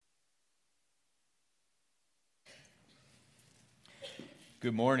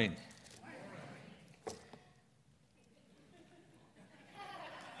Good morning.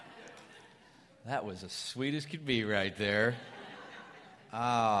 That was as sweet as could be right there.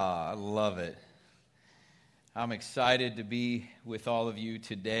 I love it. I'm excited to be with all of you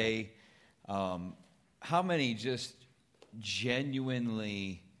today. How many just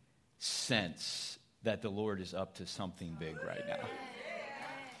genuinely sense that the Lord is up to something big right now?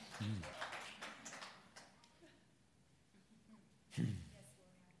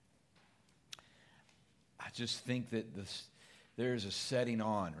 I just think that there's a setting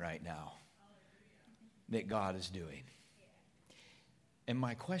on right now that God is doing. And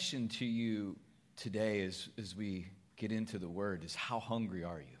my question to you today as we get into the Word is, how hungry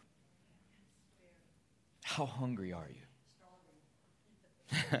are you? How hungry are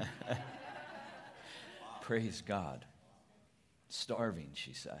you? Praise God. Starving,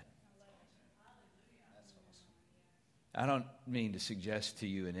 she said. I don't mean to suggest to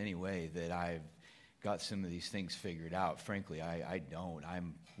you in any way that I've got some of these things figured out. Frankly, I don't.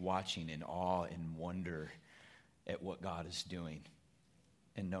 I'm watching in awe and wonder at what God is doing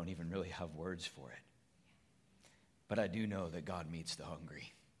and don't even really have words for it. But I do know that God meets the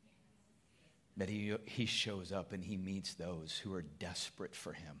hungry. That he shows up and he meets those who are desperate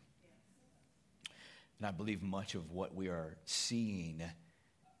for him. And I believe much of what we are seeing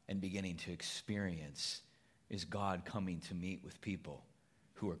and beginning to experience is God coming to meet with people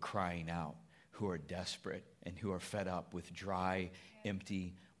who are crying out, who are desperate, and who are fed up with dry,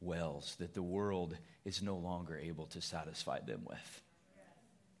 empty wells that the world is no longer able to satisfy them with.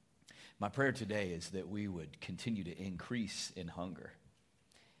 My prayer today is that we would continue to increase in hunger,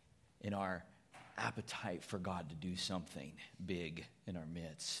 in our appetite for God to do something big in our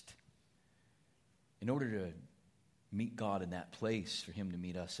midst. In order to meet God in that place, for him to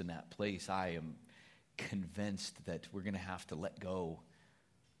meet us in that place, I am convinced that we're going to have to let go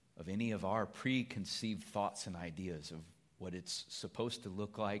of any of our preconceived thoughts and ideas of what it's supposed to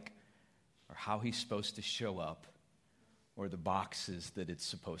look like or how he's supposed to show up or the boxes that it's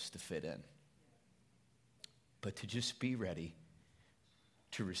supposed to fit in. But to just be ready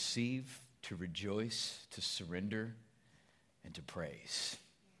to receive, to rejoice, to surrender, and to praise.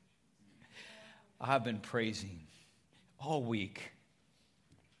 I've been praising all week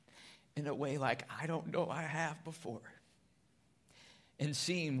in a way like I don't know I have before. And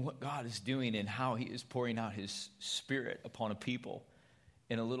seeing what God is doing and how he is pouring out his Spirit upon a people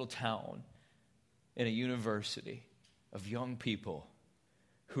in a little town, in a university of young people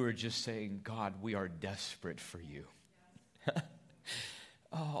who are just saying, God, we are desperate for you.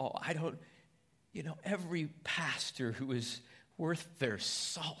 Every pastor who is worth their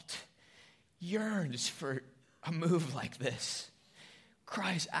salt yearns for a move like this,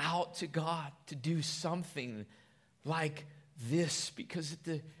 cries out to God to do something like this, because at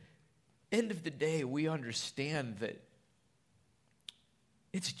the end of the day, we understand that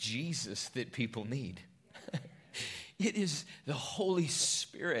it's Jesus that people need. It is the Holy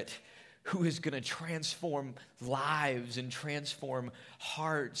Spirit who is going to transform lives and transform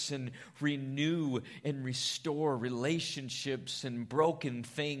hearts and renew and restore relationships and broken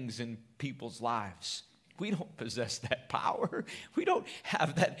things in people's lives. We don't possess that power. We don't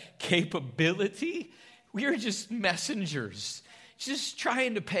have that capability. We are just messengers, just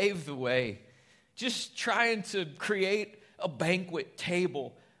trying to pave the way, just trying to create a banquet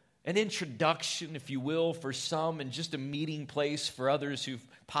table, an introduction, if you will, for some, and just a meeting place for others who've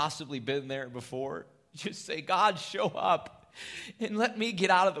possibly been there before. Just say, God, show up and let me get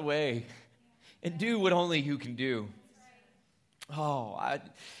out of the way and do what only you can do.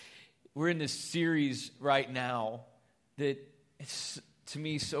 We're in this series right now that it's, to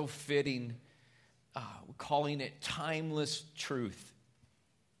me, so fitting. We're calling it Timeless Truth.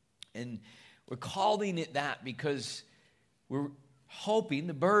 And we're calling it that because we're hoping,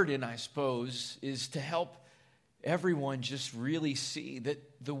 the burden, I suppose, is to help everyone just really see that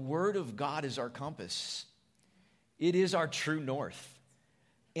the Word of God is our compass. It is our true north.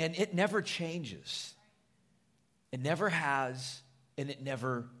 And it never changes. It never has, and it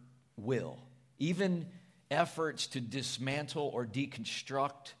never will. Even efforts to dismantle or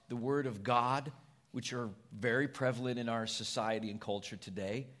deconstruct the Word of God, which are very prevalent in our society and culture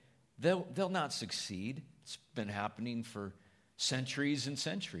today, they'll not succeed. It's been happening for centuries and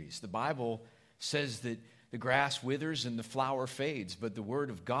centuries. The Bible says that the grass withers and the flower fades, but the Word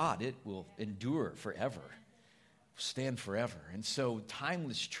of God, it will endure forever, stand forever. And so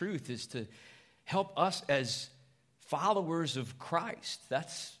timeless truth is to help us as followers of Christ.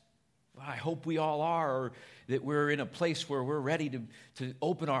 That's what I hope we all are, or that we're in a place where we're ready to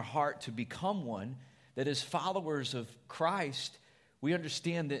open our heart to become one, that as followers of Christ, we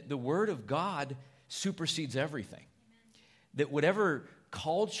understand that the Word of God supersedes everything. That whatever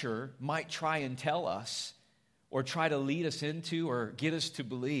culture might try and tell us or try to lead us into or get us to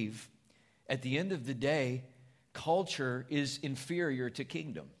believe, at the end of the day, culture is inferior to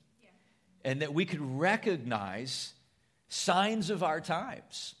kingdom. And that we could recognize signs of our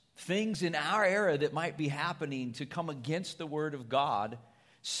times, things in our era that might be happening to come against the Word of God,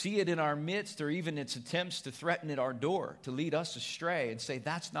 see it in our midst, or even its attempts to threaten at our door, to lead us astray and say,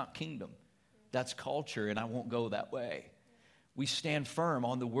 that's not kingdom, that's culture, and I won't go that way. We stand firm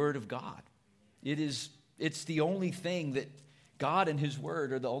on the Word of God. It's the only thing that God and His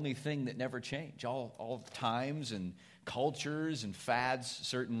Word are the only thing that never change. All times and cultures and fads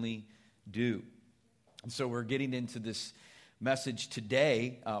certainly do. And so we're getting into this message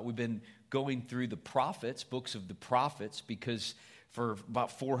today. We've been going through the prophets, books of the prophets, because for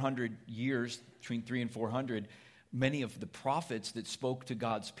about 400 years, between 300 and 400, many of the prophets that spoke to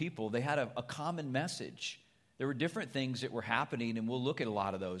God's people, they had a common message. There were different things that were happening, and we'll look at a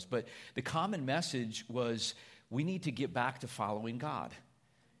lot of those. But the common message was, we need to get back to following God.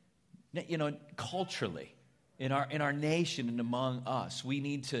 You know, culturally, in our nation and among us, we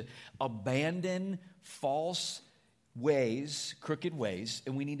need to abandon false ways, crooked ways,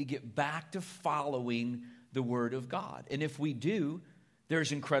 and we need to get back to following the Word of God. And if we do,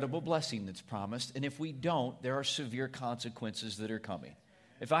 there's incredible blessing that's promised. And if we don't, there are severe consequences that are coming.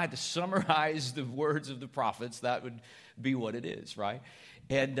 If I had to summarize the words of the prophets, that would be what it is, right?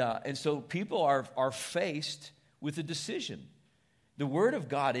 And so people are faced with a decision. The Word of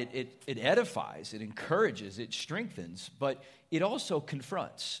God, it edifies, it encourages, it strengthens, but it also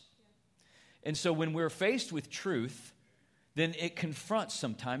confronts. And so when we're faced with truth, then it confronts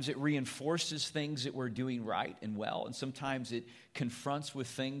sometimes. It reinforces things that we're doing right and well, and sometimes it confronts with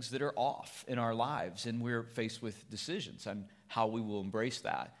things that are off in our lives, and we're faced with decisions on how we will embrace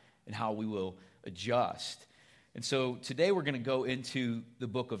that and how we will adjust. And so today we're going to go into the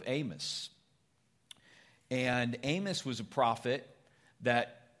book of Amos. And Amos was a prophet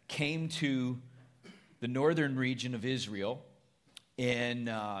that came to the northern region of Israel in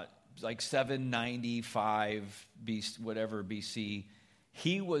like 795 BC.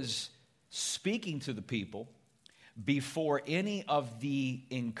 He was speaking to the people before any of the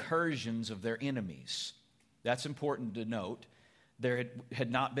incursions of their enemies. That's important to note. There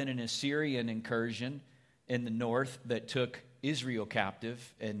had not been an Assyrian incursion in the north that took Israel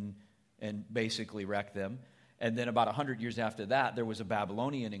captive and basically wrecked them. And then about 100 years after that, there was a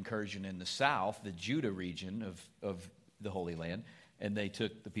Babylonian incursion in the south, the Judah region of the Holy Land, and they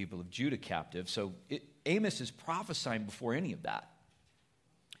took the people of Judah captive. So Amos is prophesying before any of that.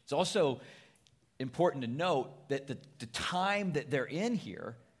 It's also important to note that the time that they're in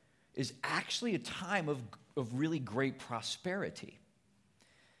here is actually a time of really great prosperity.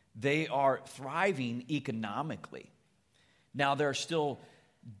 They are thriving economically. Now, they're still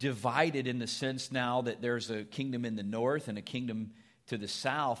divided in the sense now that there's a kingdom in the north and a kingdom to the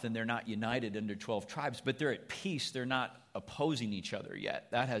south, and they're not united under 12 tribes, but they're at peace. They're not opposing each other yet.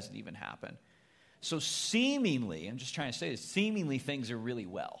 That hasn't even happened. So seemingly, I'm just trying to say this, seemingly things are really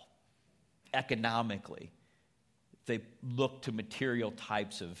well economically. They look to material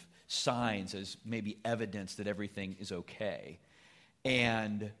types of signs as maybe evidence that everything is okay.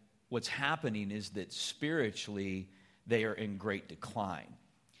 And what's happening is that spiritually they are in great decline.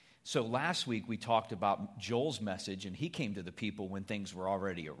 So last week we talked about Joel's message, and he came to the people when things were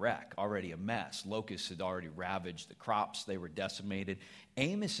already a wreck, already a mess. Locusts had already ravaged the crops. They were decimated.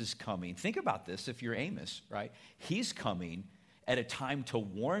 Amos is coming. Think about this if you're Amos, right? He's coming at a time to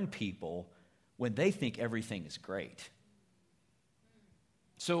warn people when they think everything is great.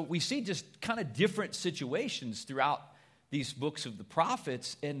 So we see just kind of different situations throughout these books of the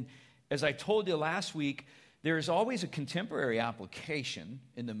prophets. And as I told you last week, there is always a contemporary application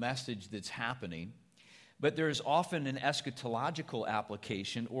in the message that's happening, but there's often an eschatological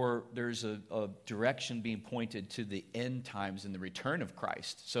application, or there's a direction being pointed to the end times and the return of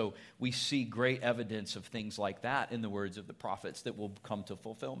Christ. So we see great evidence of things like that in the words of the prophets that will come to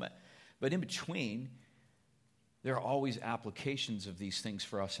fulfillment. But in between, there are always applications of these things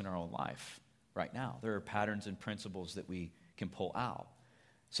for us in our own life right now. There are patterns and principles that we can pull out.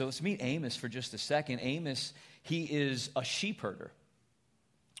 So let's meet Amos for just a second. Amos, he is a sheep herder,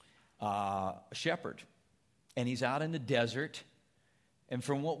 a shepherd. And he's out in the desert. And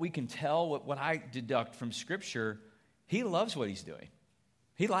from what we can tell, what I deduct from Scripture, he loves what he's doing.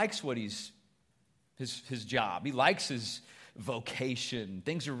 He likes what his job. He likes his vocation.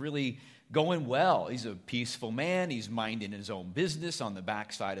 Things are really going well. He's a peaceful man. He's minding his own business on the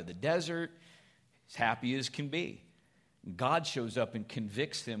backside of the desert. He's happy as can be. God shows up and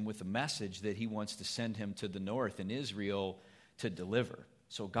convicts him with a message that he wants to send him to the north in Israel to deliver.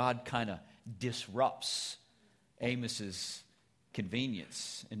 So God kind of disrupts Amos's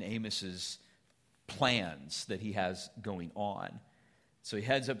convenience and Amos's plans that he has going on. So he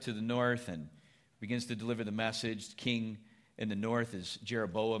heads up to the north and begins to deliver the message. The king in the north is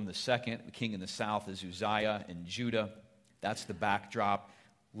Jeroboam II. The king in the south is Uzziah in Judah. That's the backdrop.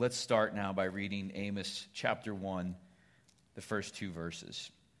 Let's start now by reading Amos chapter 1, the first 2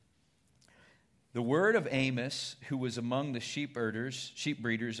 verses. The word of Amos, who was among the sheep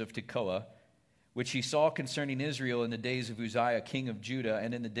breeders of Tekoa, which he saw concerning Israel in the days of Uzziah, king of Judah,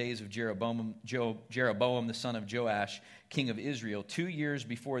 and in the days of Jeroboam the son of Joash, king of Israel, 2 years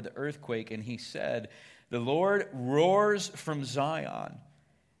before the earthquake. And he said, the Lord roars from Zion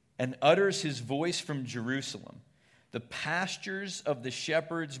and utters his voice from Jerusalem. The pastures of the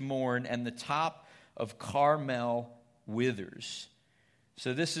shepherds mourn, and the top of Carmel withers.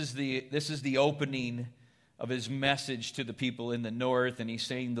 So this is the opening of his message to the people in the north, and he's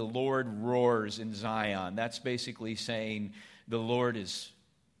saying the Lord roars in Zion. That's basically saying the Lord is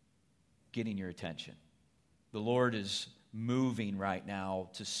getting your attention. The Lord is moving right now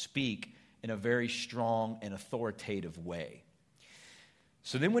to speak in a very strong and authoritative way.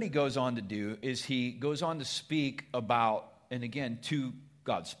 So then what he goes on to do is he goes on to speak about, and again, to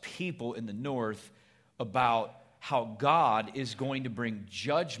God's people in the north, about how God is going to bring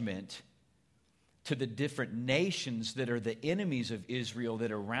judgment to the different nations that are the enemies of Israel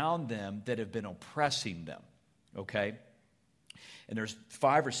that are around them that have been oppressing them, okay? And there's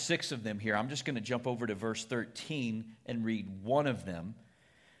 5 or 6 of them here. I'm just going to jump over to verse 13 and read one of them.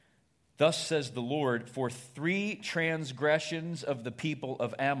 Thus says the Lord, for 3 transgressions of the people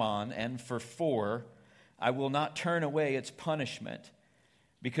of Ammon, and for 4, I will not turn away its punishment,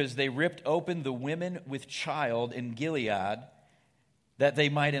 because they ripped open the women with child in Gilead, that they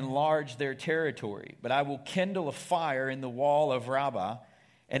might enlarge their territory. But I will kindle a fire in the wall of Rabbah,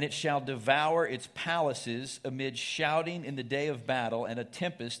 and it shall devour its palaces amid shouting in the day of battle, and a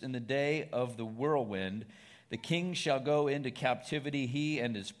tempest in the day of the whirlwind. The king shall go into captivity, he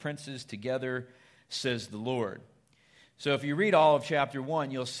and his princes together, says the Lord. So if you read all of chapter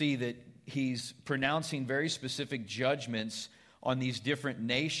 1, you'll see that he's pronouncing very specific judgments on these different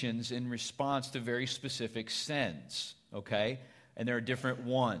nations in response to very specific sins, okay? And there are different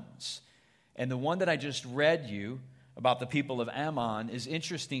ones. And the one that I just read you about the people of Ammon is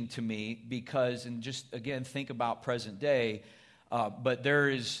interesting to me because, and just again, think about present day, but there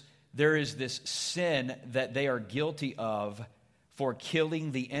is this sin that they are guilty of for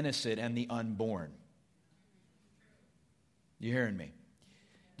killing the innocent and the unborn. You hearing me?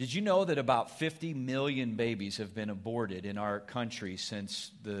 Did you know that about 50 million babies have been aborted in our country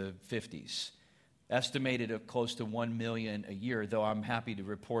since the 50s? Estimated at close to 1 million a year, though I'm happy to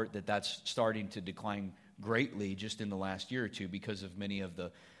report that that's starting to decline greatly just in the last year or two because of many of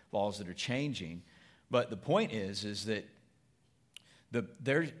the laws that are changing. But the point is that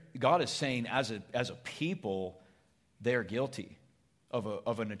God is saying as a people, they're guilty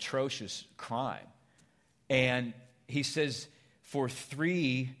of an atrocious crime. And he says for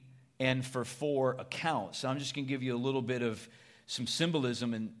 3 and for 4 accounts. So I'm just going to give you a little bit of some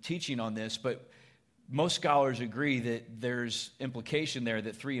symbolism and teaching on this, but most scholars agree that there's implication there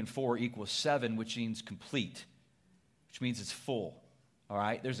that 3 and 4 equals 7, which means complete, which means it's full. All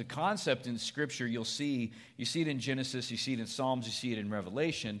right? There's a concept in Scripture you see it in Genesis, you see it in Psalms, you see it in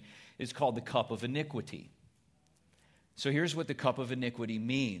Revelation. It's called the cup of iniquity. So here's what the cup of iniquity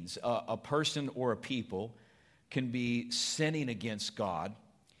means. A person or a people can be sinning against God,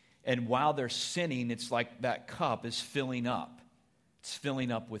 and while they're sinning, it's like that cup is filling up. It's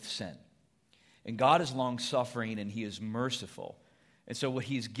filling up with sin. And God is long-suffering and he is merciful. And so what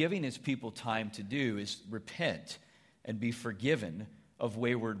he's giving his people time to do is repent and be forgiven of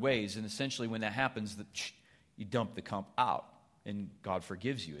wayward ways. And essentially when that happens, you dump the cup out and God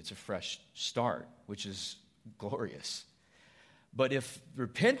forgives you. It's a fresh start, which is glorious. But if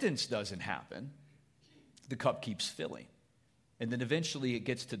repentance doesn't happen, the cup keeps filling. And then eventually it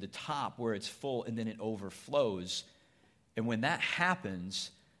gets to the top where it's full and then it overflows. And when that happens,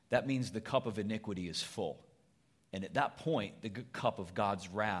 that means the cup of iniquity is full. And at that point, the cup of God's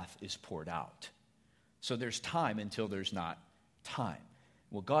wrath is poured out. So there's time until there's not time.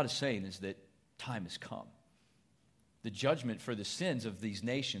 What God is saying is that time has come. The judgment for the sins of these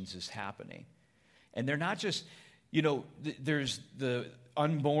nations is happening. And they're not just, there's the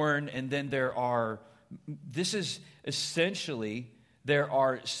unborn, and then there are sins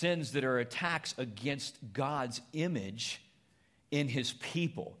that are attacks against God's image in his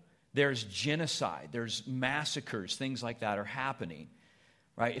people. There's genocide. There's massacres. Things like that are happening,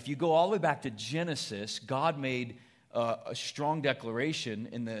 right? If you go all the way back to Genesis, God made a strong declaration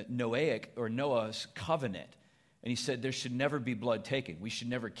in the Noah's covenant. And he said there should never be blood taken. We should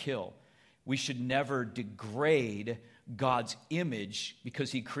never kill. We should never degrade God's image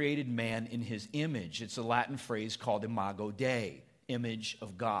because he created man in his image. It's a Latin phrase called imago Dei, image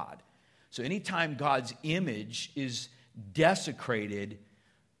of God. So anytime God's image is desecrated,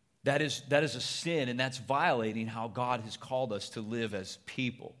 that is a sin, and that's violating how God has called us to live as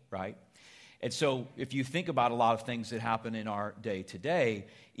people, right? And so if you think about a lot of things that happen in our day today,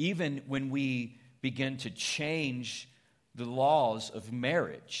 even when we begin to change the laws of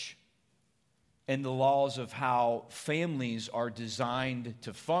marriage and the laws of how families are designed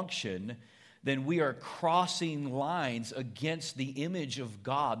to function, then we are crossing lines against the image of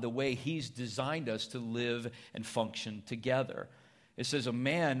God, the way he's designed us to live and function together. It says a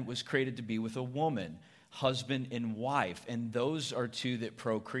man was created to be with a woman, husband and wife, and those are two that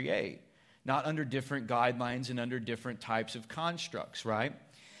procreate, not under different guidelines and under different types of constructs, right?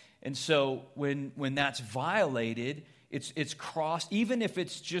 And so when that's violated, it's crossed, even if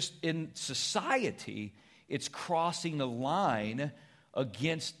it's just in society, it's crossing the line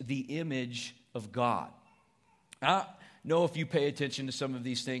against the image of God. I don't know if you pay attention to some of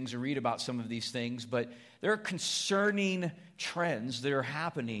these things or read about some of these things, but there are concerning trends that are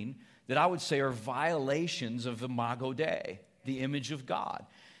happening that I would say are violations of imago Dei, the image of God.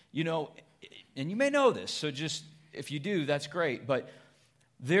 You know, and you may know this, so just if you do, that's great, but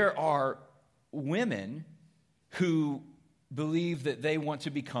there are women who believe that they want to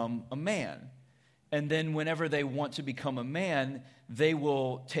become a man. And then whenever they want to become a man, they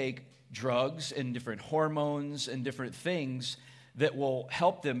will take drugs and different hormones and different things that will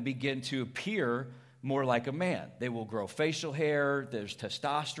help them begin to appear more like a man. They will grow facial hair. There's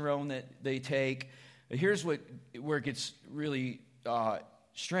testosterone that they take. Here's where it gets really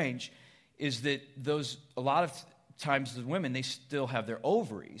strange, is that a lot of times the women, they still have their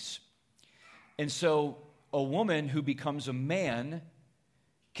ovaries. And so a woman who becomes a man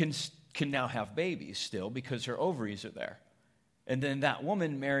can now have babies still because her ovaries are there. And then that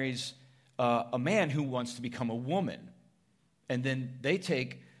woman marries a man who wants to become a woman. And then they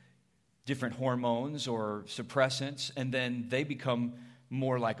take different hormones or suppressants, and then they become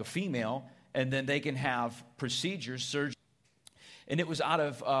more like a female, and then they can have procedures, surgery. And it was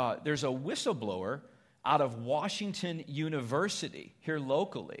there's a whistleblower out of Washington University here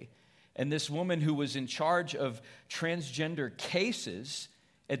locally. And this woman who was in charge of transgender cases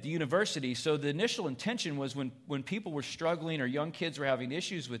at the university. So the initial intention was when people were struggling or young kids were having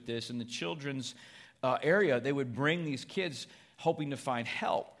issues with this in the children's area, they would bring these kids hoping to find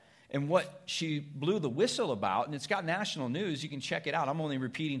help. And what she blew the whistle about, and it's got national news, you can check it out, I'm only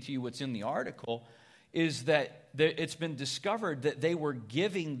repeating to you what's in the article, is that it's been discovered that they were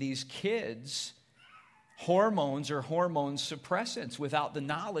giving these kids hormones or hormone suppressants without the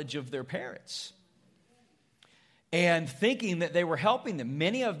knowledge of their parents, and thinking that they were helping them.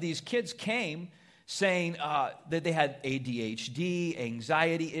 Many of these kids came saying that they had ADHD,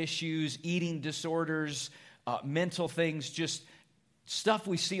 anxiety issues, eating disorders, mental things, just stuff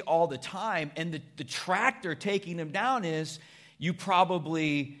we see all the time. And the track they're taking them down is, you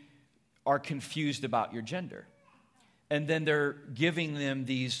probably are confused about your gender. And then they're giving them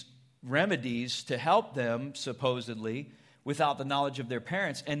these remedies to help them, supposedly, without the knowledge of their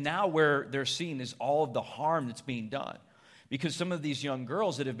parents. And now where they're seeing is all of the harm that's being done. Because some of these young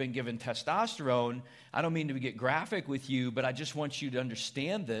girls that have been given testosterone, I don't mean to get graphic with you, but I just want you to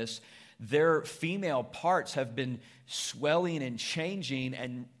understand this. Their female parts have been swelling and changing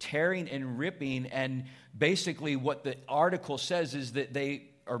and tearing and ripping. And basically what the article says is that they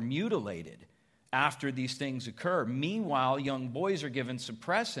are mutilated after these things occur. Meanwhile, young boys are given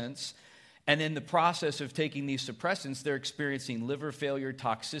suppressants, and in the process of taking these suppressants, they're experiencing liver failure,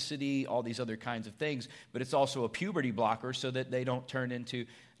 toxicity, all these other kinds of things, but it's also a puberty blocker so that they don't turn into,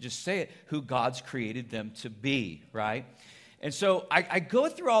 just say it, who God's created them to be, right? And so I go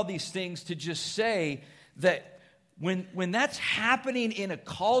through all these things to just say that when that's happening in a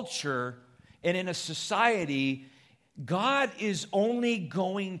culture and in a society, God is only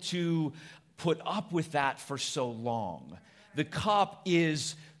going to put up with that for so long. The cup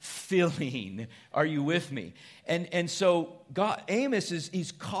is filling. Are you with me? And so Amos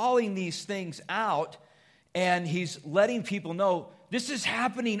he's calling these things out, and he's letting people know this is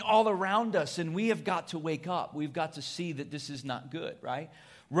happening all around us, and we have got to wake up. We've got to see that this is not good, right?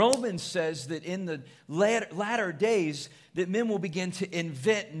 Romans says that in the latter days that men will begin to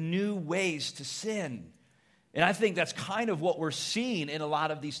invent new ways to sin. And I think that's kind of what we're seeing in a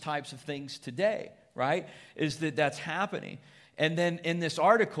lot of these types of things today, right? Is that that's happening. And then in this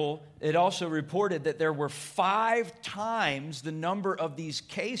article, it also reported that there were 5 times the number of these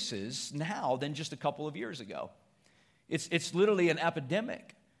cases now than just a couple of years ago. It's literally an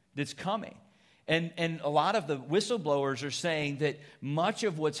epidemic that's coming. And a lot of the whistleblowers are saying that much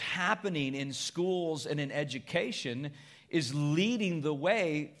of what's happening in schools and in education is leading the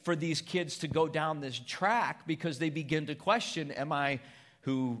way for these kids to go down this track because they begin to question, am I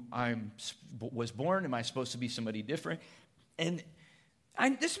who I was born? Am I supposed to be somebody different? And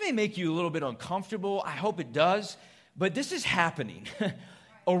this may make you a little bit uncomfortable. I hope it does. But this is happening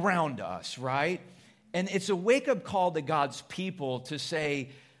around us, right? And it's a wake-up call to God's people to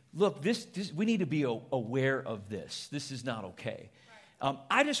say, look, this we need to be aware of this. This is not okay.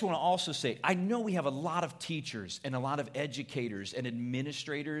 I just want to also say, I know we have a lot of teachers and a lot of educators and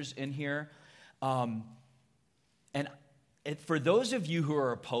administrators in here. And for those of you who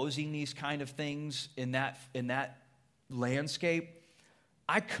are opposing these kind of things in that landscape,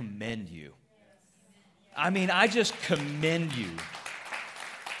 I commend you. I mean, I just commend you.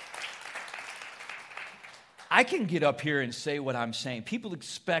 I can get up here and say what I'm saying. People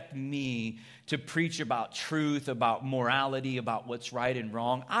expect me to preach about truth, about morality, about what's right and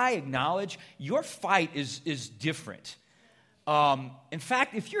wrong. I acknowledge your fight is different. In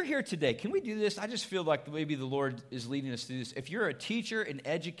fact, if you're here today, can we do this? I just feel like maybe the Lord is leading us to this. If you're a teacher, an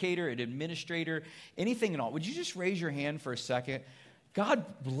educator, an administrator, anything at all, would you just raise your hand for a second? God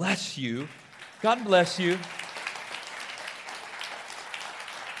bless you. God bless you.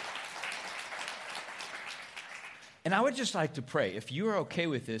 And I would just like to pray. If you are okay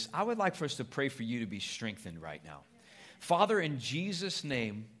with this, I would like for us to pray for you to be strengthened right now. Father, in Jesus'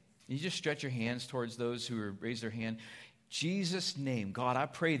 name, you just stretch your hands towards those who raise their hand. Jesus' name, God, I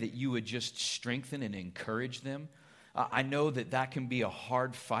pray that you would just strengthen and encourage them. I know that can be a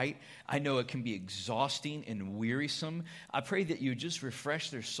hard fight. I know it can be exhausting and wearisome. I pray that you just refresh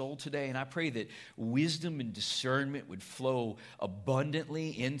their soul today, and I pray that wisdom and discernment would flow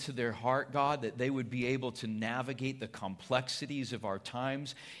abundantly into their heart, God, that they would be able to navigate the complexities of our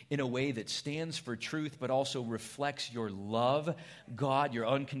times in a way that stands for truth, but also reflects your love, God, your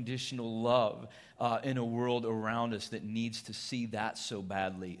unconditional love in a world around us that needs to see that so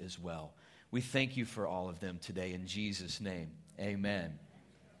badly as well. We thank you for all of them today in Jesus' name. Amen.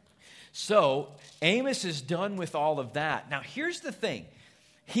 So, Amos is done with all of that. Now, here's the thing.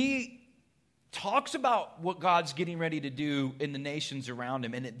 He talks about what God's getting ready to do in the nations around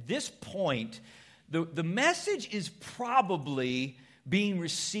him. And at this point, the message is probably being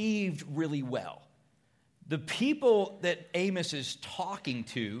received really well. The people that Amos is talking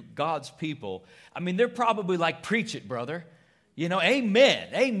to, God's people, I mean, they're probably like, preach it, brother. You know, amen,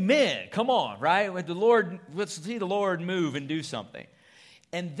 amen. Come on, right? With the Lord, let's see the Lord move and do something.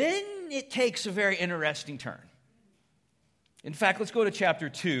 And then it takes a very interesting turn. In fact, let's go to chapter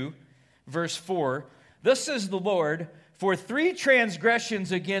 2, verse 4. Thus says the Lord, for 3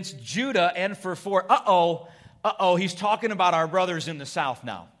 transgressions against Judah and for 4. He's talking about our brothers in the south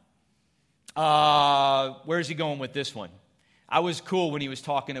now. Where's he going with this one? I was cool when he was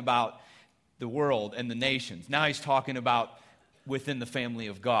talking about the world and the nations. Now he's talking about within the family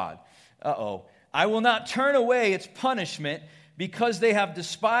of God. I will not turn away its punishment because they have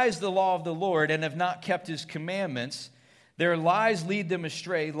despised the law of the Lord and have not kept his commandments. Their lies lead them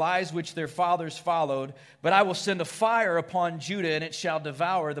astray, lies which their fathers followed. But I will send a fire upon Judah, and it shall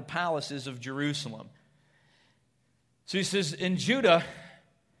devour the palaces of Jerusalem. So he says, in Judah,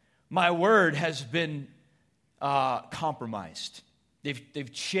 my word has been compromised.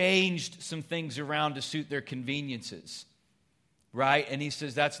 They've changed some things around to suit their conveniences. Right? And he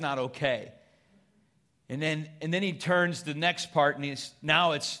says that's not okay. And then he turns to the next part, and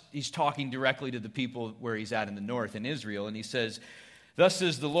he's talking directly to the people where he's at in the north, in Israel. And he says, thus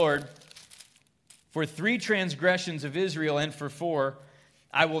says the Lord, for 3 transgressions of Israel and for 4,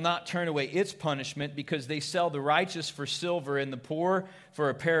 I will not turn away its punishment, because they sell the righteous for silver and the poor for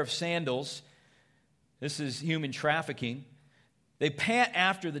a pair of sandals. This is human trafficking. They pant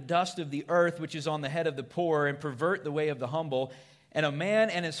after the dust of the earth, which is on the head of the poor, and pervert the way of the humble. And a man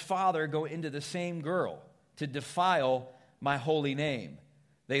and his father go into the same girl to defile my holy name.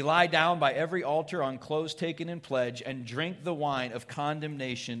 They lie down by every altar on clothes taken in pledge and drink the wine of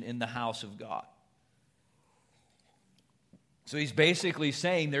condemnation in the house of God. So he's basically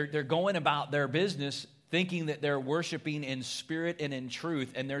saying they're going about their business thinking that they're worshiping in spirit and in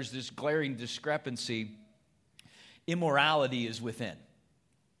truth, and there's this glaring discrepancy. Immorality is within.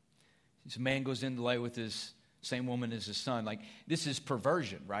 This man goes in to lay with his same woman as his son. Like, this is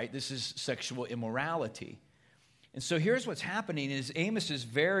perversion, right? This is sexual immorality. And so here's what's happening is Amos is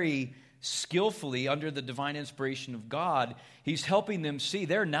very skillfully, under the divine inspiration of God, he's helping them see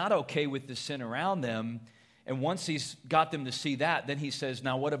they're not okay with the sin around them. And once he's got them to see that, then he says,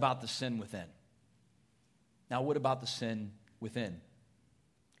 now what about the sin within? Now what about the sin within?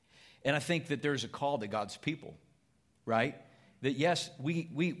 And I think that there's a call to God's people, right? That yes,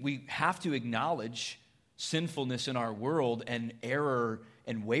 we have to acknowledge sinfulness in our world and error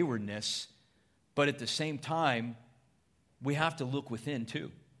and waywardness, but at the same time, we have to look within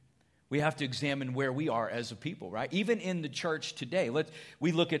too. We have to examine where we are as a people, right? Even in the church today,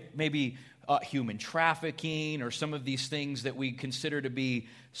 we look at maybe human trafficking or some of these things that we consider to be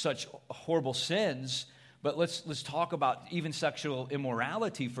such horrible sins. But let's talk about even sexual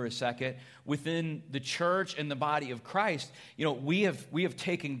immorality for a second within the church and the body of Christ. You know, we have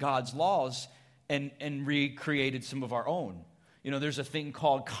taken God's laws and recreated some of our own. You know, there's a thing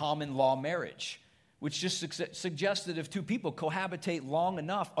called common law marriage, which just suggests that if two people cohabitate long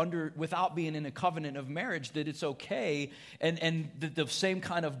enough without being in a covenant of marriage, that it's okay, and the same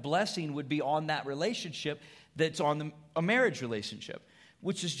kind of blessing would be on that relationship that's on a marriage relationship,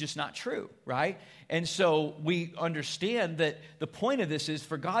 which is just not true, right? And so we understand that the point of this is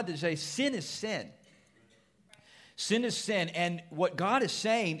for God to say sin is sin. Sin is sin, and what God is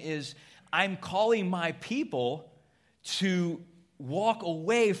saying is, I'm calling my people to walk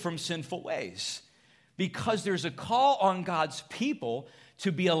away from sinful ways. Because there's a call on God's people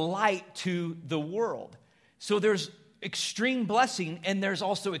to be a light to the world. So there's extreme blessing and there's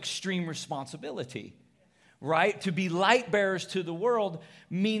also extreme responsibility, right? To be light bearers to the world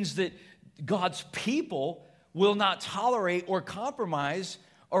means that God's people will not tolerate or compromise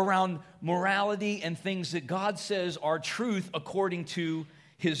around morality and things that God says are truth according to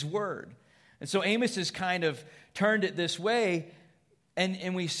His Word. And so Amos has kind of turned it this way.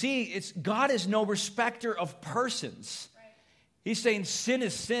 And we see God is no respecter of persons. He's saying sin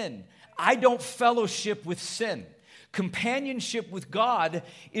is sin. I don't fellowship with sin. Companionship with God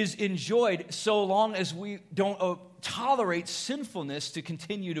is enjoyed so long as we don't tolerate sinfulness to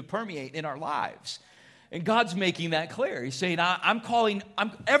continue to permeate in our lives. And God's making that clear. He's saying, I'm calling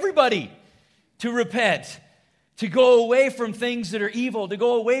everybody to repent, to go away from things that are evil, to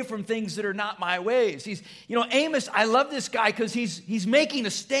go away from things that are not my ways. Amos, I love this guy because he's making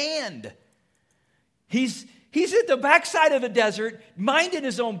a stand. He's at the backside of the desert, minding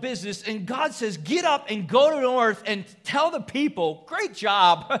his own business, and God says, get up and go to the north and tell the people, great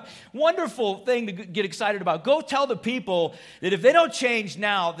job, wonderful thing to get excited about. Go tell the people that if they don't change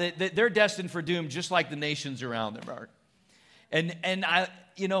now, that they're destined for doom, just like the nations around them are. And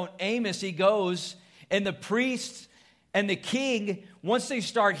Amos, he goes. And the priests and the king, once they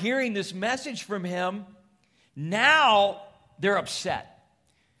start hearing this message from him, now they're upset.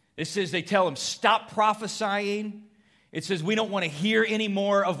 It says they tell him, stop prophesying. It says, we don't want to hear any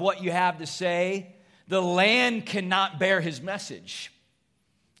more of what you have to say. The land cannot bear his message.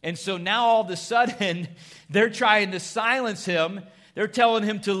 And so now all of a sudden, they're trying to silence him. They're telling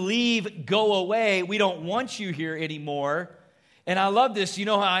him to leave, go away. We don't want you here anymore. And I love this. You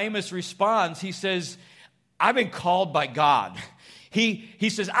know how Amos responds? He says, I've been called by God. He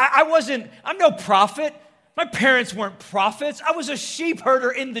says, I'm no prophet. My parents weren't prophets. I was a sheep herder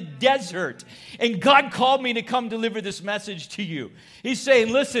in the desert. And God called me to come deliver this message to you. He's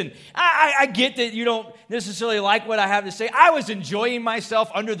saying, listen, I get that you don't necessarily like what I have to say. I was enjoying myself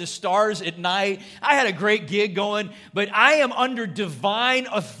under the stars at night. I had a great gig going. But I am under divine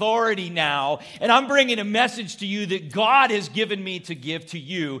authority now. And I'm bringing a message to you that God has given me to give to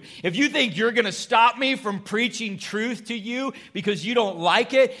you. If you think you're going to stop me from preaching truth to you because you don't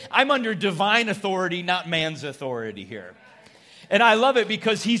like it, I'm under divine authority, not man's authority here. And I love it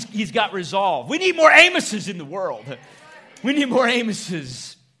because he's got resolve. We need more Amoses in the world. We need more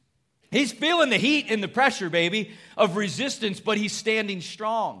Amoses. He's feeling the heat and the pressure, baby, of resistance, but he's standing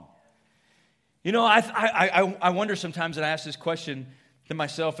strong. You know, I wonder sometimes, and I ask this question to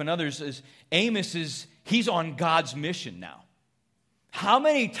myself and others, is Amos he's on God's mission now. How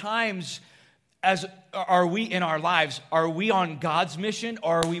many times are we in our lives, are we on God's mission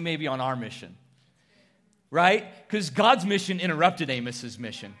or are we maybe on our mission? Right? Because God's mission interrupted Amos's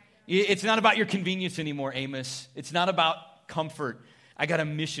mission. It's not about your convenience anymore, Amos. It's not about comfort. I got a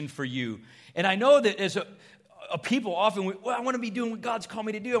mission for you. And I know that as a people often, I want to be doing what God's called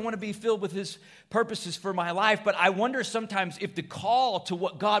me to do. I want to be filled with His purposes for my life. But I wonder sometimes if the call to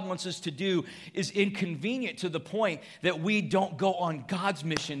what God wants us to do is inconvenient to the point that we don't go on God's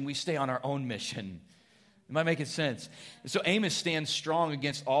mission. We stay on our own mission. Am I making sense? So Amos stands strong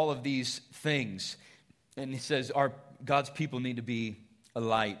against all of these things. And he says, God's people need to be a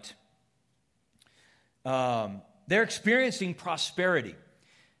light. The They're experiencing prosperity.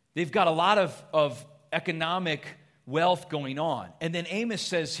 They've got a lot of economic wealth going on. And then Amos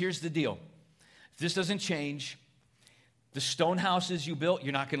says, here's the deal. If this doesn't change, the stone houses you built,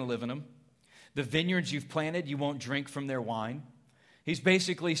 you're not going to live in them. The vineyards you've planted, you won't drink from their wine. He's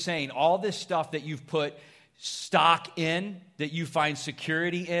basically saying all this stuff that you've put stock in, that you find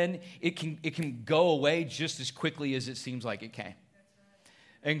security in, it can go away just as quickly as it seems like it can.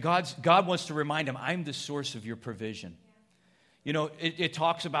 And God wants to remind him, I'm the source of your provision. You know, it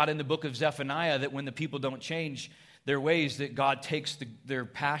talks about in the book of Zephaniah that when the people don't change their ways, that God takes their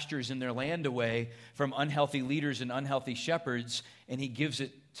pastures and their land away from unhealthy leaders and unhealthy shepherds, and he gives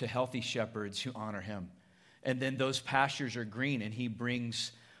it to healthy shepherds who honor him. And then those pastures are green, and he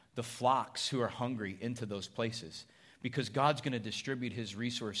brings the flocks who are hungry into those places, because God's going to distribute his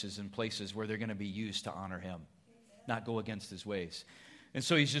resources in places where they're going to be used to honor him, not go against his ways. And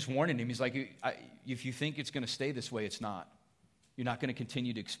so he's just warning him. He's like, if you think it's going to stay this way, it's not. You're not going to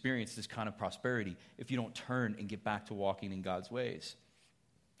continue to experience this kind of prosperity if you don't turn and get back to walking in God's ways.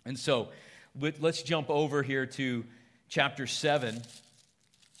 And so let's jump over here to chapter 7,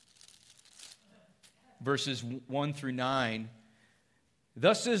 verses 1 through 9.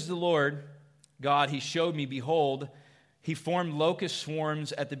 Thus says the Lord God, he showed me, behold, he formed locust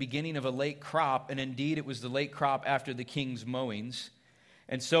swarms at the beginning of a late crop, and indeed it was the late crop after the king's mowings.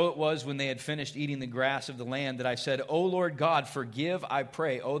 And so it was when they had finished eating the grass of the land that I said, O Lord God, forgive, I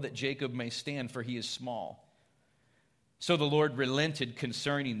pray, oh, that Jacob may stand, for he is small. So the Lord relented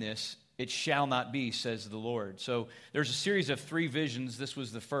concerning this. It shall not be, says the Lord. So there's a series of 3 visions. This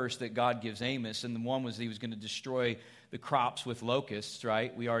was the first that God gives Amos, and the one was he was going to destroy the crops with locusts,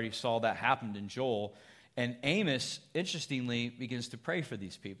 right? We already saw that happened in Joel. And Amos, interestingly, begins to pray for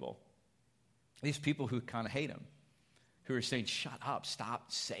these people who kind of hate him, who are saying, shut up,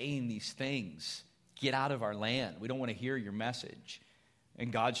 stop saying these things. Get out of our land. We don't want to hear your message.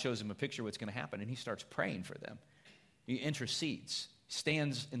 And God shows him a picture of what's going to happen, and he starts praying for them. He intercedes,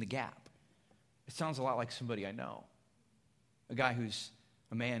 stands in the gap. It sounds a lot like somebody I know. A guy who's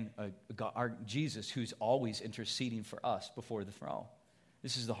a man, our Jesus, who's always interceding for us before the throne.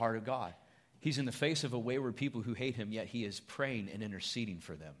 This is the heart of God. He's in the face of a wayward people who hate him, yet he is praying and interceding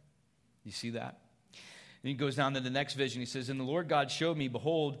for them. You see that? And he goes down to the next vision. He says, and the Lord God showed me,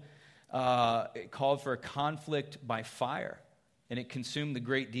 behold, it called for a conflict by fire, and it consumed the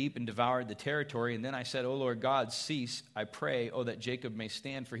great deep and devoured the territory. And then I said, O Lord God, cease, I pray, oh, that Jacob may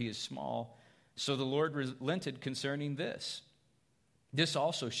stand, for he is small. So the Lord relented concerning this. This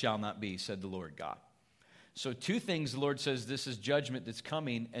also shall not be, said the Lord God. So 2 things the Lord says, this is judgment that's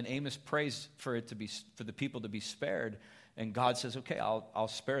coming, and Amos prays for the people to be spared. And God says, okay, I'll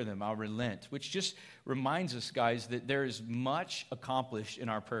spare them. I'll relent. Which just reminds us, guys, that there is much accomplished in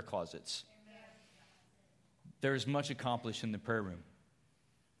our prayer closets. There is much accomplished in the prayer room.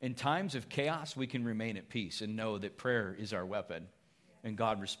 In times of chaos, we can remain at peace and know that prayer is our weapon. And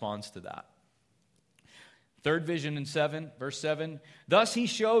God responds to that. 3rd vision in 7, verse 7. Thus he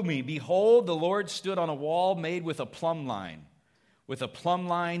showed me, behold, the Lord stood on a wall made with a plumb line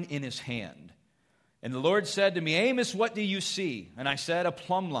in his hand. And the Lord said to me, Amos, what do you see? And I said, a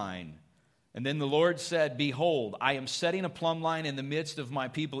plumb line. And then the Lord said, behold, I am setting a plumb line in the midst of my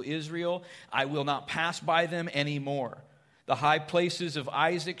people Israel. I will not pass by them anymore. The high places of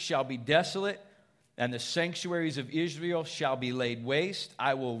Isaac shall be desolate, and the sanctuaries of Israel shall be laid waste.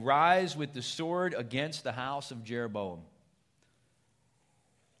 I will rise with the sword against the house of Jeroboam.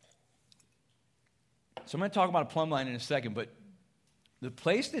 So I'm going to talk about a plumb line in a second, but the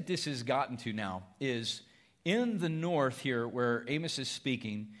place that this has gotten to now is in the north here where Amos is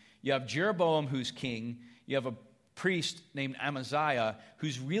speaking. You have Jeroboam who's king. You have a priest named Amaziah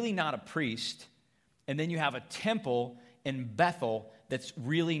who's really not a priest. And then you have a temple in Bethel that's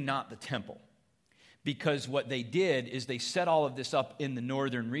really not the temple. Because what they did is they set all of this up in the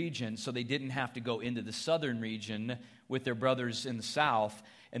northern region so they didn't have to go into the southern region with their brothers in the south.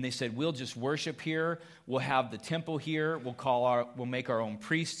 And they said, we'll just worship here. We'll have the temple here. We'll make our own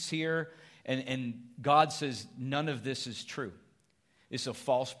priests here. And God says none of this is true. It's a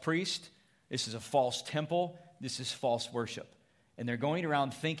false priest. This is a false temple. This is false worship. And they're going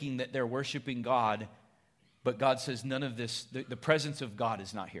around thinking that they're worshiping God, but God says none of this, the presence of God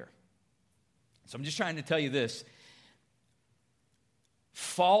is not here. So I'm just trying to tell you this.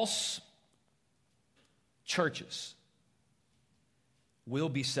 False churches will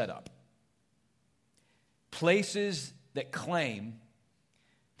be set up. Places that claim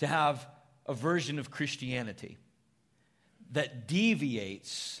to have a version of Christianity that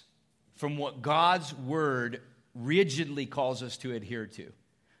deviates from what God's word rigidly calls us to adhere to.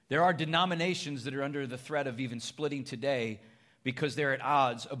 There are denominations that are under the threat of even splitting today because they're at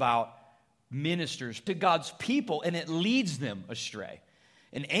odds about ministers to God's people, and it leads them astray.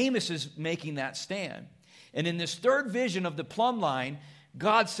 And Amos is making that stand. And in this third vision of the plumb line,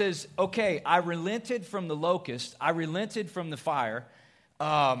 God says, okay, I relented from the locust, I relented from the fire,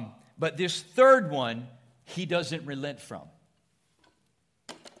 but this third one, he doesn't relent from.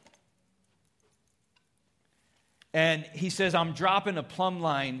 And he says, I'm dropping a plumb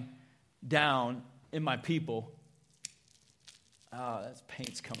line down in my people. Oh, that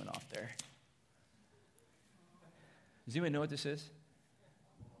paint's coming off there. Does anyone know what this is?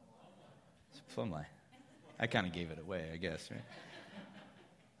 It's a plumb line. I kind of gave it away, I guess, right?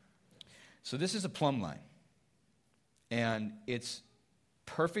 So this is a plumb line. And it's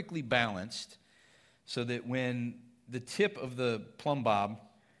perfectly balanced so that when the tip of the plumb bob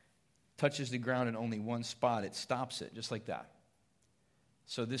touches the ground in only one spot, it stops it, just like that.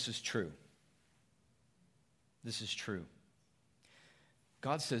 So this is true. This is true.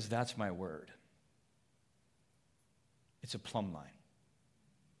 God says, that's my word. It's a plumb line.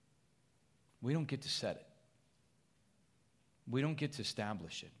 We don't get to set it. We don't get to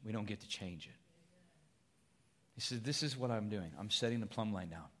establish it. We don't get to change it. He says, this is what I'm doing. I'm setting the plumb line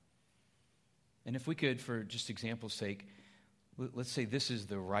down. And if we could, for just example's sake, let's say this is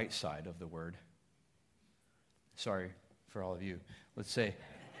the right side of the word. Sorry for all of you. Let's say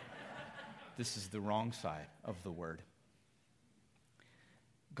this is the wrong side of the word.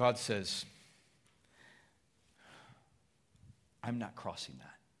 God says, I'm not crossing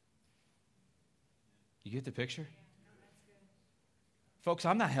that. You get the picture? Folks,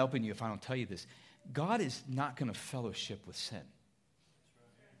 I'm not helping you if I don't tell you this. God is not going to fellowship with sin.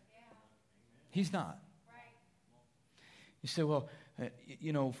 He's not. You say, well,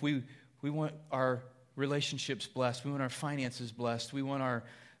 if we want our relationships blessed, we want our finances blessed, we want our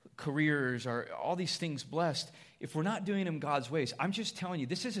careers, all these things blessed. If we're not doing them God's ways, I'm just telling you,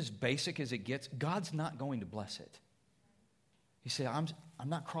 this is as basic as it gets. God's not going to bless it. You say, I'm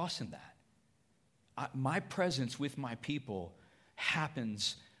not crossing that. My presence with my people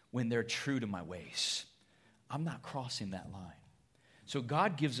happens when they're true to my ways. I'm not crossing that line. So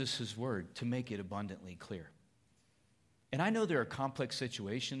God gives us his word to make it abundantly clear. And I know there are complex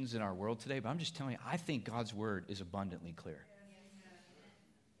situations in our world today, but I'm just telling you, I think God's word is abundantly clear.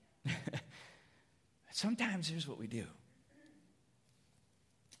 Sometimes here's what we do.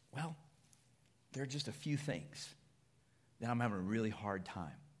 Well, there are just a few things that I'm having a really hard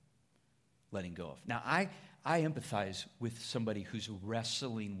time letting go of. Now, I empathize with somebody who's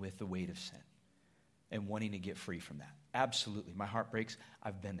wrestling with the weight of sin and wanting to get free from that. Absolutely. My heart breaks.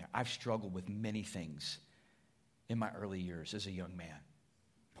 I've been there. I've struggled with many things in my early years as a young man.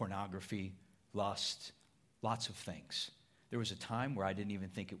 Pornography, lust, lots of things. There was a time where I didn't even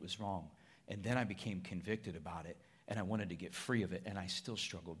think it was wrong. And then I became convicted about it, and I wanted to get free of it, and I still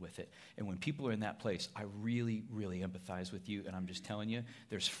struggled with it. And when people are in that place, I really, really empathize with you, and I'm just telling you,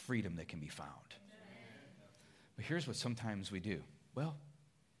 there's freedom that can be found. But here's what sometimes we do. Well,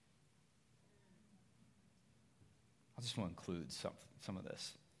 I just want to include some of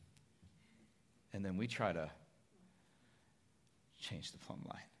this. And then we try to change the plumb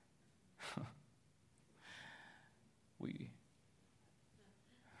line.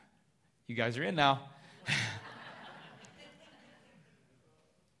 You guys are in now.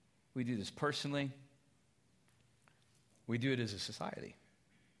 We do this personally. We do it as a society,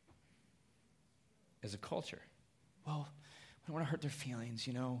 as a culture. Well, we don't want to hurt their feelings,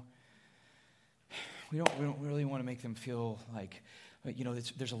 We don't really want to make them feel like,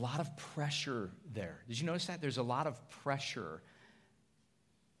 there's a lot of pressure there. Did you notice that? There's a lot of pressure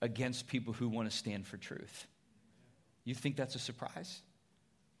against people who want to stand for truth. You think that's a surprise?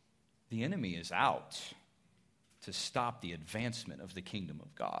 The enemy is out to stop the advancement of the kingdom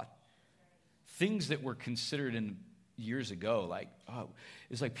of God. Things that were considered in years ago,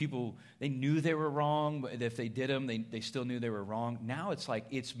 it's like people, they knew they were wrong, but if they did them, they still knew they were wrong. Now it's like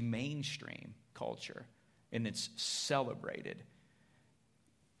it's mainstream culture, and it's celebrated.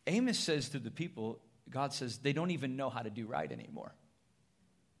 Amos says to the people, God says, they don't even know how to do right anymore.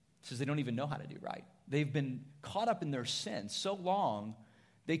 He says they don't even know how to do right. They've been caught up in their sin so long,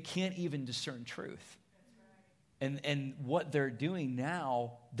 they can't even discern truth. And what they're doing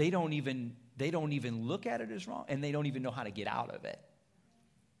now, they don't even look at it as wrong, and they don't even know how to get out of it.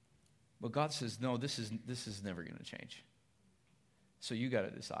 But God says, no, this is never going to change. So you got to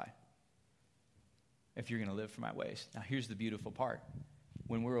decide if you're going to live for my ways. Now, here's the beautiful part.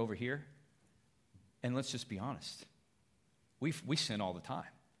 When we're over here, and let's just be honest, we sin all the time.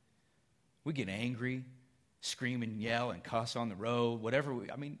 We get angry. scream and yell and cuss on the road, whatever.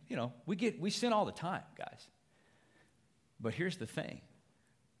 We sin all the time, guys. But here's the thing.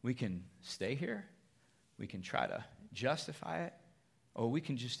 We can stay here. We can try to justify it. Or we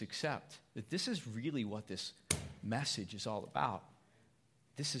can just accept that this is really what this message is all about.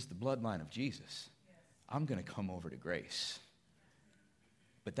 This is the bloodline of Jesus. I'm going to come over to grace.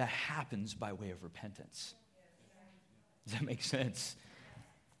 But that happens by way of repentance. Does that make sense?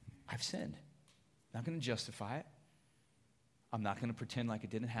 I've sinned. I'm not going to justify it. I'm not going to pretend like it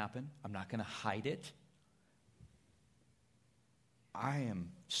didn't happen. I'm not going to hide it. I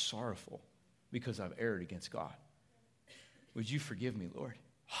am sorrowful because I've erred against God. Would you forgive me, Lord?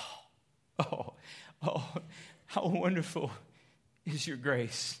 Oh, how wonderful is your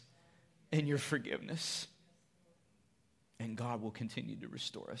grace and your forgiveness. And God will continue to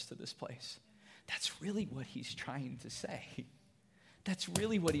restore us to this place. That's really what he's trying to say. That's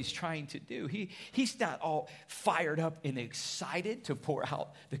really what he's trying to do. He's not all fired up and excited to pour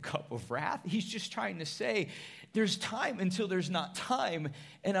out the cup of wrath. He's just trying to say, there's time until there's not time,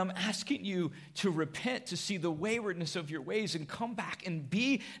 and I'm asking you to repent, to see the waywardness of your ways, and come back and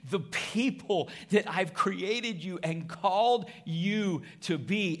be the people that I've created you and called you to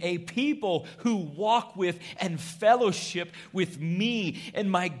be. A people who walk with and fellowship with me,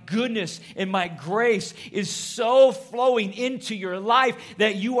 and my goodness and my grace is so flowing into your life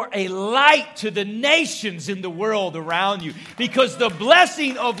that you are a light to the nations in the world around you, because the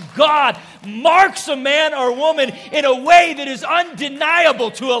blessing of God marks a man or woman in a way that is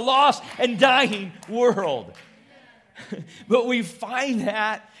undeniable to a lost and dying world. But we find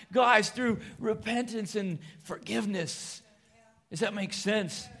that, guys, through repentance and forgiveness. Does that make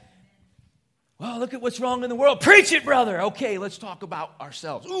sense? Well, look at what's wrong in the world. Preach it, brother. Okay, let's talk about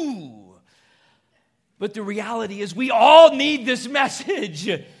ourselves. Ooh. But the reality is we all need this message.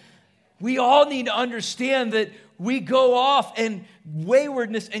 We all need to understand that we go off and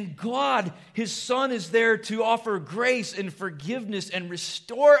waywardness, and God, his Son, is there to offer grace and forgiveness and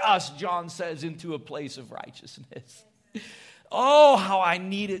restore us, John says, into a place of righteousness. Oh, how I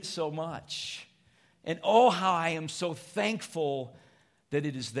need it so much. And oh, how I am so thankful that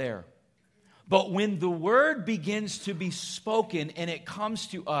it is there. But when the word begins to be spoken and it comes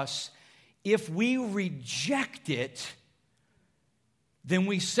to us, if we reject it, then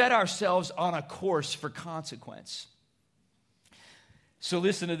we set ourselves on a course for consequence. So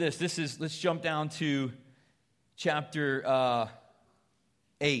listen to this. Let's jump down to chapter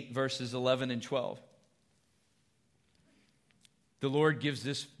 8, verses 11 and 12. The Lord gives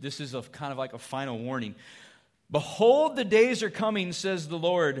this is a kind of like a final warning. Behold, the days are coming, says the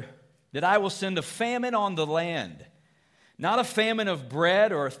Lord, that I will send a famine on the land. Not a famine of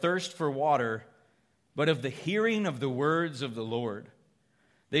bread or a thirst for water, but of the hearing of the words of the Lord.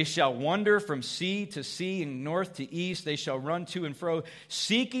 They shall wander from sea to sea and north to east. They shall run to and fro,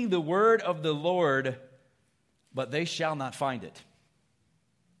 seeking the word of the Lord, but they shall not find it.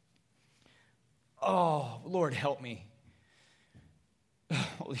 Oh, Lord, help me.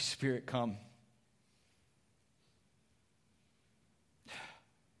 Holy Spirit, come.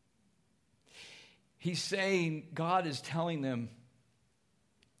 He's saying, God is telling them,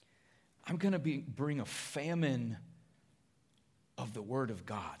 I'm going to bring a famine of the Word of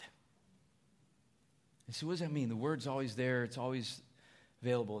God. And so what does that mean? The Word's always there. It's always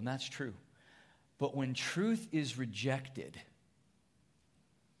available, and that's true. But when truth is rejected,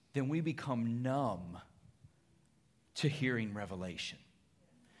 then we become numb to hearing revelation.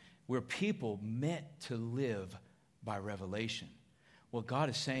 We're people meant to live by revelation. What God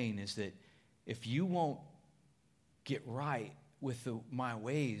is saying is that if you won't get right with my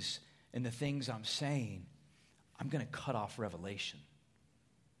ways and the things I'm saying, I'm going to cut off revelation.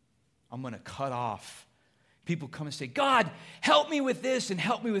 I'm going to cut off. People come and say, God, help me with this and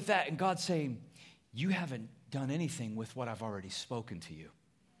help me with that. And God's saying, you haven't done anything with what I've already spoken to you.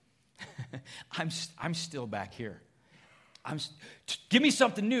 I'm still back here. Give me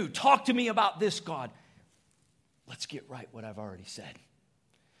something new. Talk to me about this, God. Let's get right what I've already said.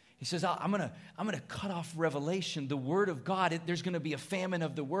 He says, I'm gonna cut off revelation, the Word of God. There's going to be a famine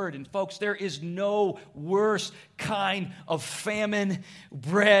of the Word. And folks, there is no worse kind of famine,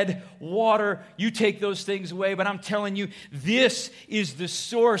 bread, water. You take those things away, but I'm telling you, this is the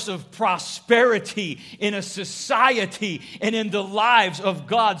source of prosperity in a society and in the lives of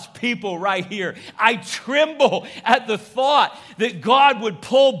God's people right here. I tremble at the thought that God would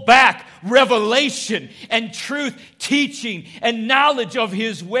pull back revelation and truth, teaching and knowledge of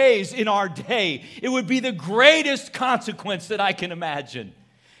His ways in our day. It would be the greatest consequence that I can imagine,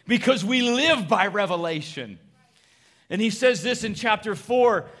 because we live by revelation. And he says this in chapter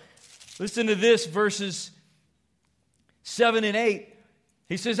 4. Listen to this, verses 7 and 8,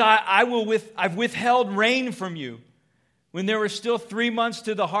 he says, I've withheld rain from you. When there were still 3 months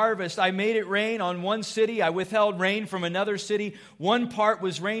to the harvest, I made it rain on one city. I withheld rain from another city. One part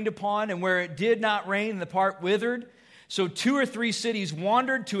was rained upon, and where it did not rain, the part withered. So 2 or 3 cities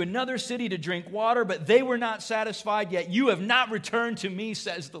wandered to another city to drink water, but they were not satisfied, yet you have not returned to me,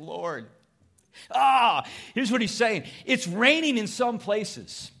 says the Lord. Here's what he's saying. It's raining in some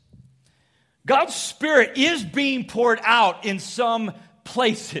places. God's Spirit is being poured out in some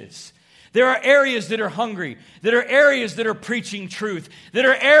places. There are areas that are hungry. There are areas that are preaching truth.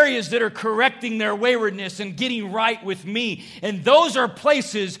 There are areas that are correcting their waywardness and getting right with me. And those are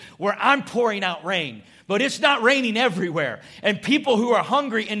places where I'm pouring out rain. But it's not raining everywhere. And people who are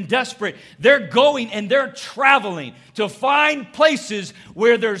hungry and desperate, they're going and they're traveling to find places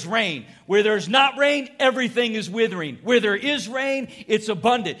where there's rain. Where there's not rain, everything is withering. Where there is rain, it's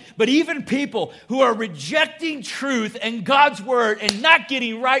abundant. But even people who are rejecting truth and God's word and not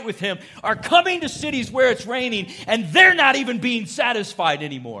getting right with Him are coming to cities where it's raining, and they're not even being satisfied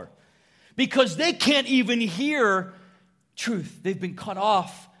anymore because they can't even hear truth. They've been cut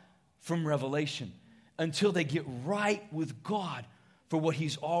off from revelation until they get right with God for what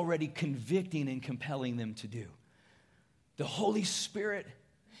He's already convicting and compelling them to do. The Holy Spirit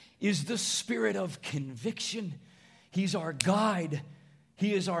is the Spirit of conviction. He's our guide.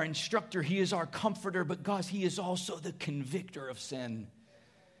 He is our instructor. He is our comforter. But God, He is also the convictor of sin.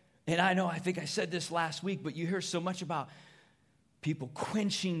 And I think I said this last week, but you hear so much about people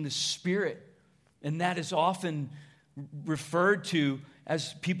quenching the Spirit. And that is often referred to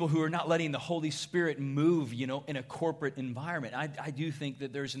as people who are not letting the Holy Spirit move, in a corporate environment. I do think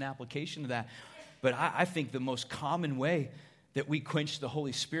that there's an application to that. But I think the most common way that we quench the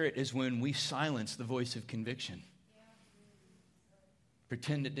Holy Spirit is when we silence the voice of conviction.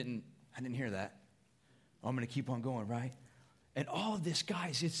 Pretend I didn't hear that. I'm going to keep on going, right? And all of this,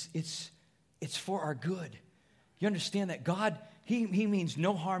 guys, it's for our good. You understand that God, He means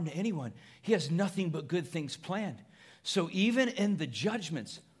no harm to anyone. He has nothing but good things planned. So even in the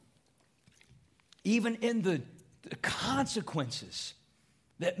judgments, even in the consequences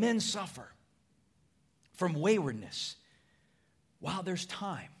that men suffer from waywardness, while there's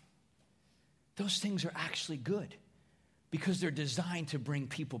time, those things are actually good because they're designed to bring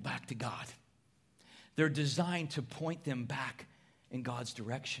people back to God. They're designed to point them back in God's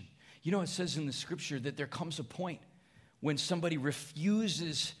direction. It says in the scripture that there comes a point when somebody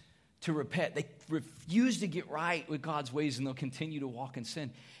refuses to repent. They refuse to get right with God's ways, and they'll continue to walk in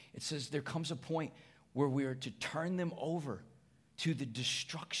sin. It says there comes a point where we are to turn them over to the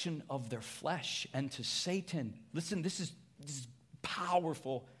destruction of their flesh and to Satan. Listen, this is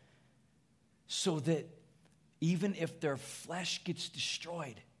powerful, so that even if their flesh gets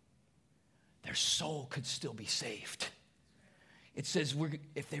destroyed, their soul could still be saved. It says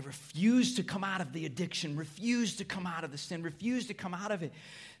if they refuse to come out of the addiction, refuse to come out of the sin, refuse to come out of it,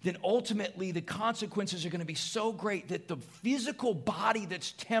 then ultimately the consequences are going to be so great that the physical body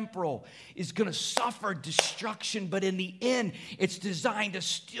that's temporal is going to suffer destruction. But in the end, it's designed to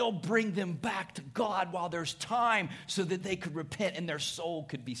still bring them back to God while there's time so that they could repent and their soul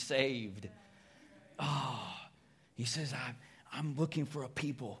could be saved. He says, I'm looking for a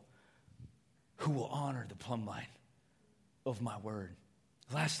people who will honor the plumb line of my word.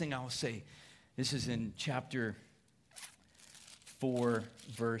 The last thing I will say, this is in chapter 4,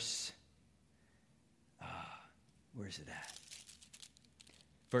 verse, where is it at?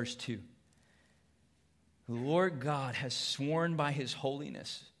 Verse 2. The Lord God has sworn by His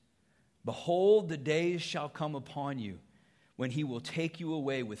holiness, behold, the days shall come upon you when He will take you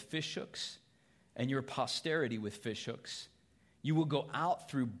away with fishhooks and your posterity with fishhooks. You will go out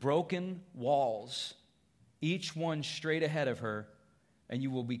through broken walls, each one straight ahead of her, and you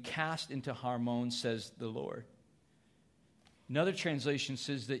will be cast into Harmon, says the Lord. Another translation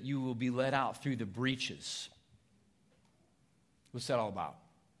says that you will be let out through the breaches. What's that all about?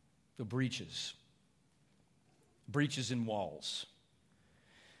 The breaches. Breaches in walls.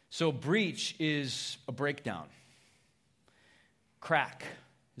 So breach is a breakdown. Crack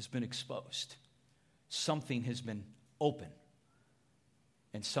has been exposed. Something has been open.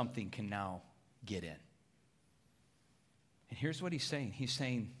 And something can now get in. And here's what He's saying. He's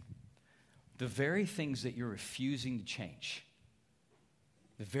saying, the very things that you're refusing to change,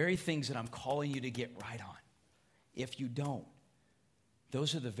 the very things that I'm calling you to get right on, if you don't,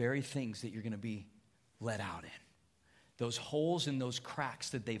 those are the very things that you're going to be let out in. Those holes and those cracks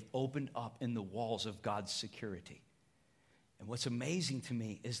that they've opened up in the walls of God's security. And what's amazing to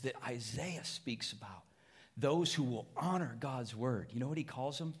me is that Isaiah speaks about those who will honor God's word. You know what he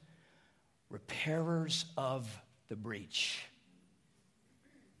calls them? Repairers of the breach.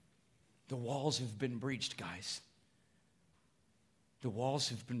 The walls have been breached, guys. The walls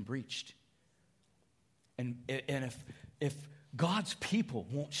have been breached. And if God's people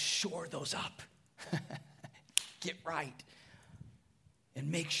won't shore those up, get right, and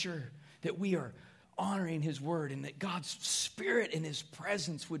make sure that we are honoring his word and that God's Spirit and his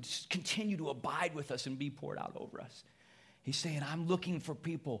presence would continue to abide with us and be poured out over us. He's saying, I'm looking for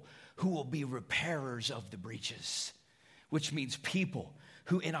people who will be repairers of the breaches, which means people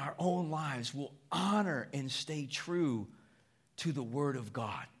who in our own lives will honor and stay true to the word of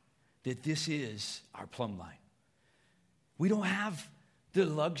God, that this is our plumb line. We don't have the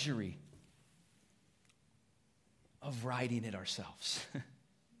luxury of writing it ourselves.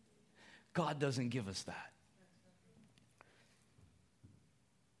 God doesn't give us that.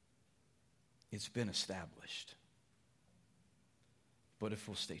 It's been established. But if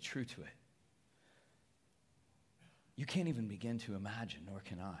we'll stay true to it, you can't even begin to imagine, nor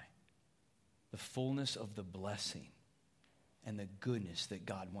can I, the fullness of the blessing and the goodness that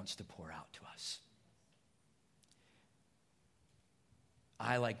God wants to pour out to us.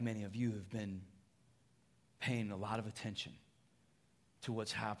 I, like many of you, have been paying a lot of attention to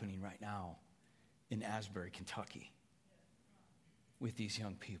what's happening right now in Asbury, Kentucky, with these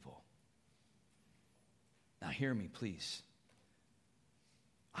young people. Now hear me, please.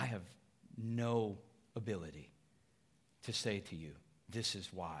 I have no ability to say to you, this is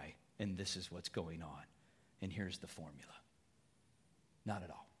why, and this is what's going on, and here's the formula. Not at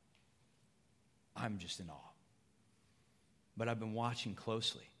all. I'm just in awe. But I've been watching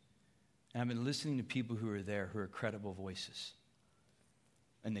closely, and I've been listening to people who are there who are credible voices.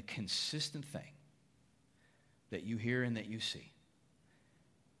 And the consistent thing that you hear and that you see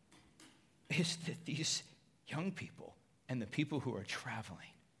is that these young people and the people who are traveling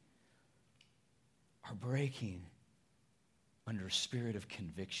are breaking under a spirit of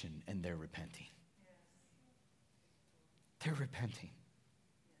conviction, and they're repenting. They're repenting.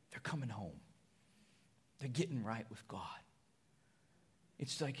 They're coming home. They're getting right with God.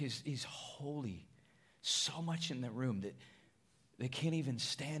 It's like he's holy so much in the room that they can't even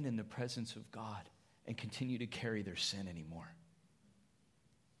stand in the presence of God and continue to carry their sin anymore.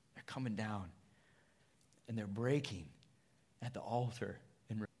 They're coming down and they're breaking at the altar.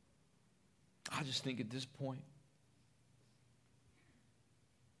 And I just think at this point,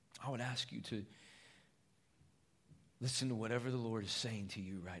 I would ask you to listen to whatever the Lord is saying to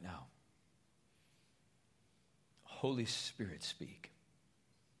you right now. Holy Spirit, speak.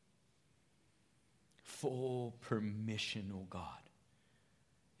 Full permission, oh God,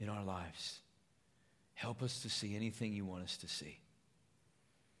 in our lives. Help us to see anything you want us to see.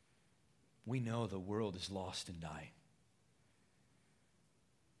 We know the world is lost and dying.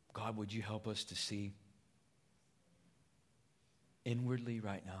 God, would you help us to see inwardly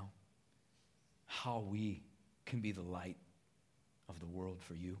right now how we can be the light of the world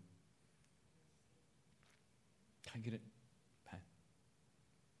for you? Can I get it, Pat?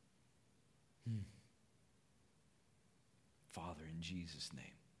 Father, in Jesus' name.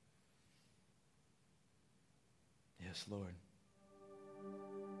 Yes, Lord.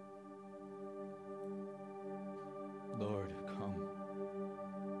 Lord, come.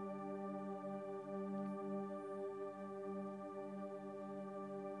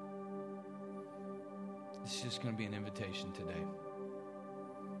 It's just going to be an invitation today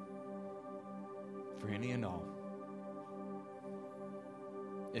for any and all.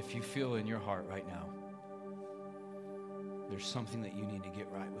 If you feel in your heart right now, there's something that you need to get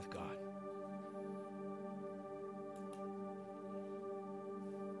right with God.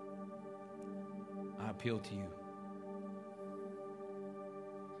 I appeal to you.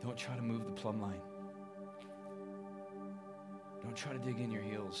 Don't try to move the plumb line. Don't try to dig in your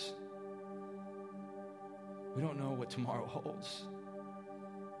heels. We don't know what tomorrow holds.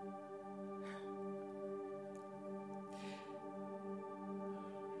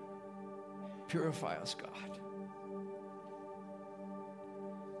 Purify us, God.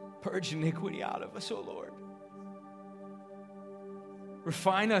 Purge iniquity out of us, O Lord.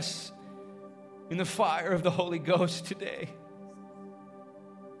 Refine us in the fire of the Holy Ghost today.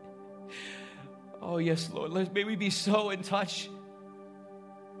 Oh, yes, Lord. May we be so in touch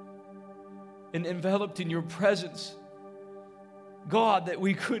and enveloped in your presence, God, that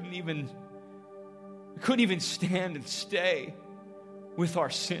we couldn't even stand and stay with our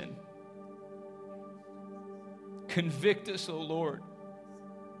sin. Convict us, O Lord,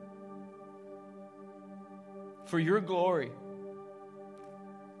 for your glory.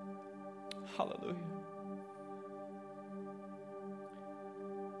 Hallelujah.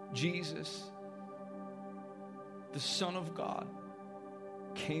 the Son of God,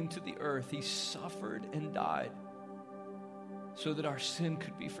 came to the earth. He suffered and died so that our sin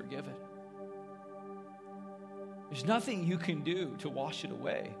could be forgiven. There's nothing you can do to wash it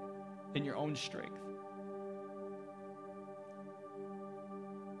away in your own strength.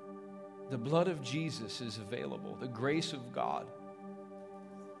 The blood of Jesus is available. The grace of God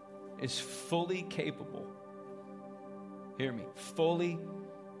is fully capable. Hear me, fully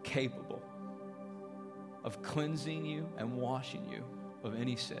capable of cleansing you and washing you of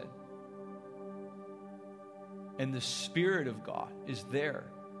any sin. And the Spirit of God is there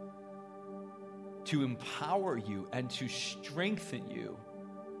to empower you and to strengthen you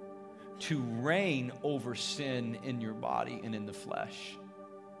to reign over sin in your body and in the flesh.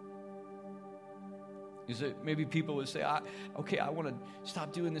 Maybe people would say, okay, I want to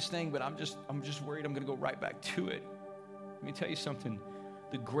stop doing this thing, but I'm just worried I'm going to go right back to it. Let me tell you something.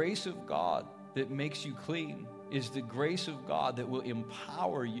 The grace of God that makes you clean is the grace of God that will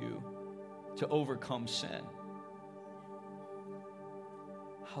empower you to overcome sin.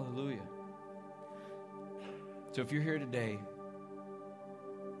 Hallelujah. So if you're here today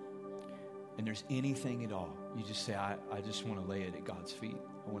and there's anything at all, you just say, I just want to lay it at God's feet.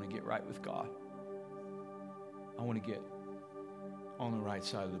 I want to get right with God. I want to get on the right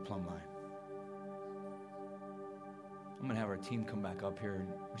side of the plumb line. I'm going to have our team come back up here, and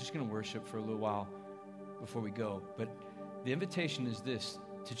we're just going to worship for a little while before we go. But the invitation is this,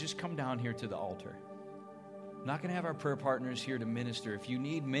 to just come down here to the altar. I'm not going to have our prayer partners here to minister. If you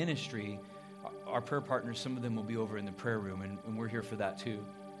need ministry, our prayer partners, some of them will be over in the prayer room, and we're here for that too.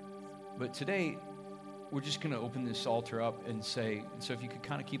 But today, we're just going to open this altar up and say, so if you could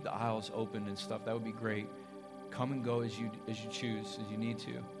kind of keep the aisles open and stuff, that would be great. Come and go as you choose, as you need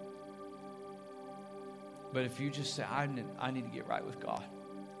to. But if you just say, I need to get right with God,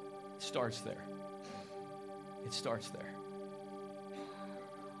 it starts there. It starts there.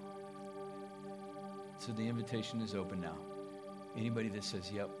 So the invitation is open now. Anybody that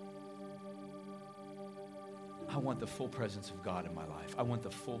says, yep, I want the full presence of God in my life. I want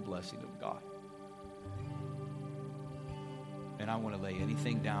the full blessing of God. And I want to lay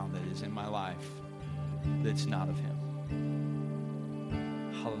anything down that is in my life that's not of him.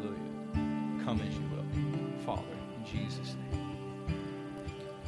 Hallelujah. Come as you will, Father, in Jesus' name.